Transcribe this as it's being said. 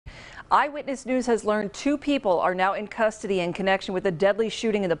Eyewitness News has learned 2 people are now in custody in connection with a deadly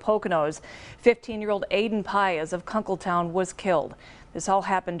shooting in the Poconos. 15-year-old Aiden Paez of Kunkletown was killed. This all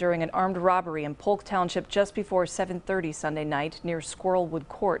happened during an armed robbery in Polk Township just before 7:30 Sunday night near Squirrelwood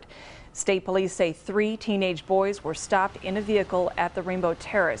Court. State police say 3 teenage boys were stopped in a vehicle at the Rainbow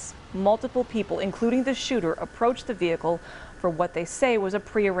Terrace. Multiple people, including the shooter, approached the vehicle for what they say was a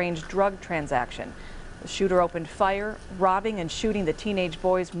prearranged drug transaction. The shooter opened fire, robbing and shooting the teenage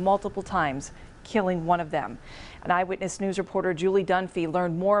boys multiple times, killing one of them. An Eyewitness News reporter, Julie Dunphy,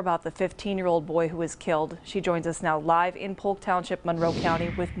 learned more about the 15-year-old boy who was killed. She joins us now live in Polk Township, Monroe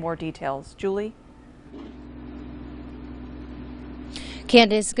County, with more details. Julie?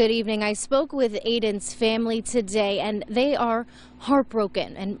 Candace, good evening. I spoke with Aiden's family today, and they are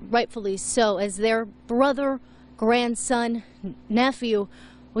heartbroken, and rightfully so, as their brother, grandson, nephew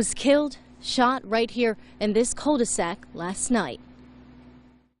was killed, shot right here in this cul-de-sac last night.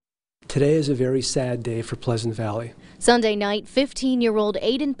 Today is a very sad day for Pleasant Valley. Sunday night, 15-year-old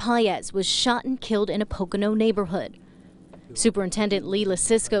Aiden Paez was shot and killed in a Pocono neighborhood. Superintendent Lee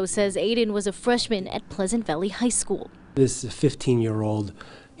Lasisco says Aiden was a freshman at Pleasant Valley High School. This is a 15-year-old.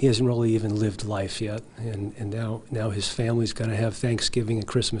 He hasn't really even lived life yet, and now his family's going to have Thanksgiving and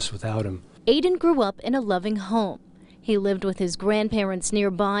Christmas without him. Aiden grew up in a loving home. He lived with his grandparents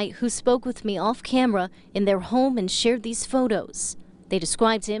nearby, who spoke with me off camera in their home and shared these photos. They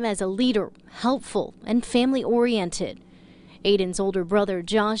described him as a leader, helpful, and family-oriented. Aiden's older brother,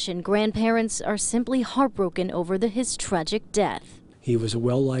 Josh, and grandparents are simply heartbroken over his tragic death. He was a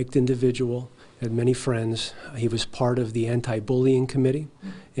well-liked individual, had many friends. He was part of the anti-bullying committee,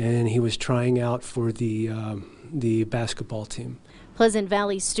 and he was trying out for the basketball team. Pleasant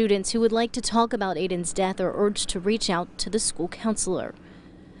Valley students who would like to talk about Aiden's death are urged to reach out to the school counselor.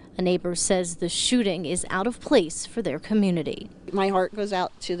 A neighbor says the shooting is out of place for their community. My heart goes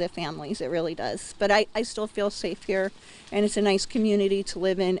out to the families, it really does. But I still feel safe here, and it's a nice community to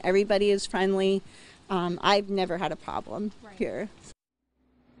live in. Everybody is friendly. I've never had a problem here.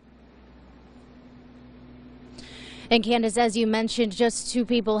 And Candace, as you mentioned, just 2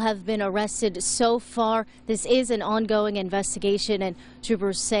 people have been arrested so far. This is an ongoing investigation, and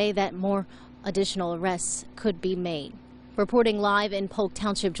troopers say that more additional arrests could be made. Reporting live in Polk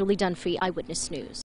Township, Julie Dunphy, Eyewitness News.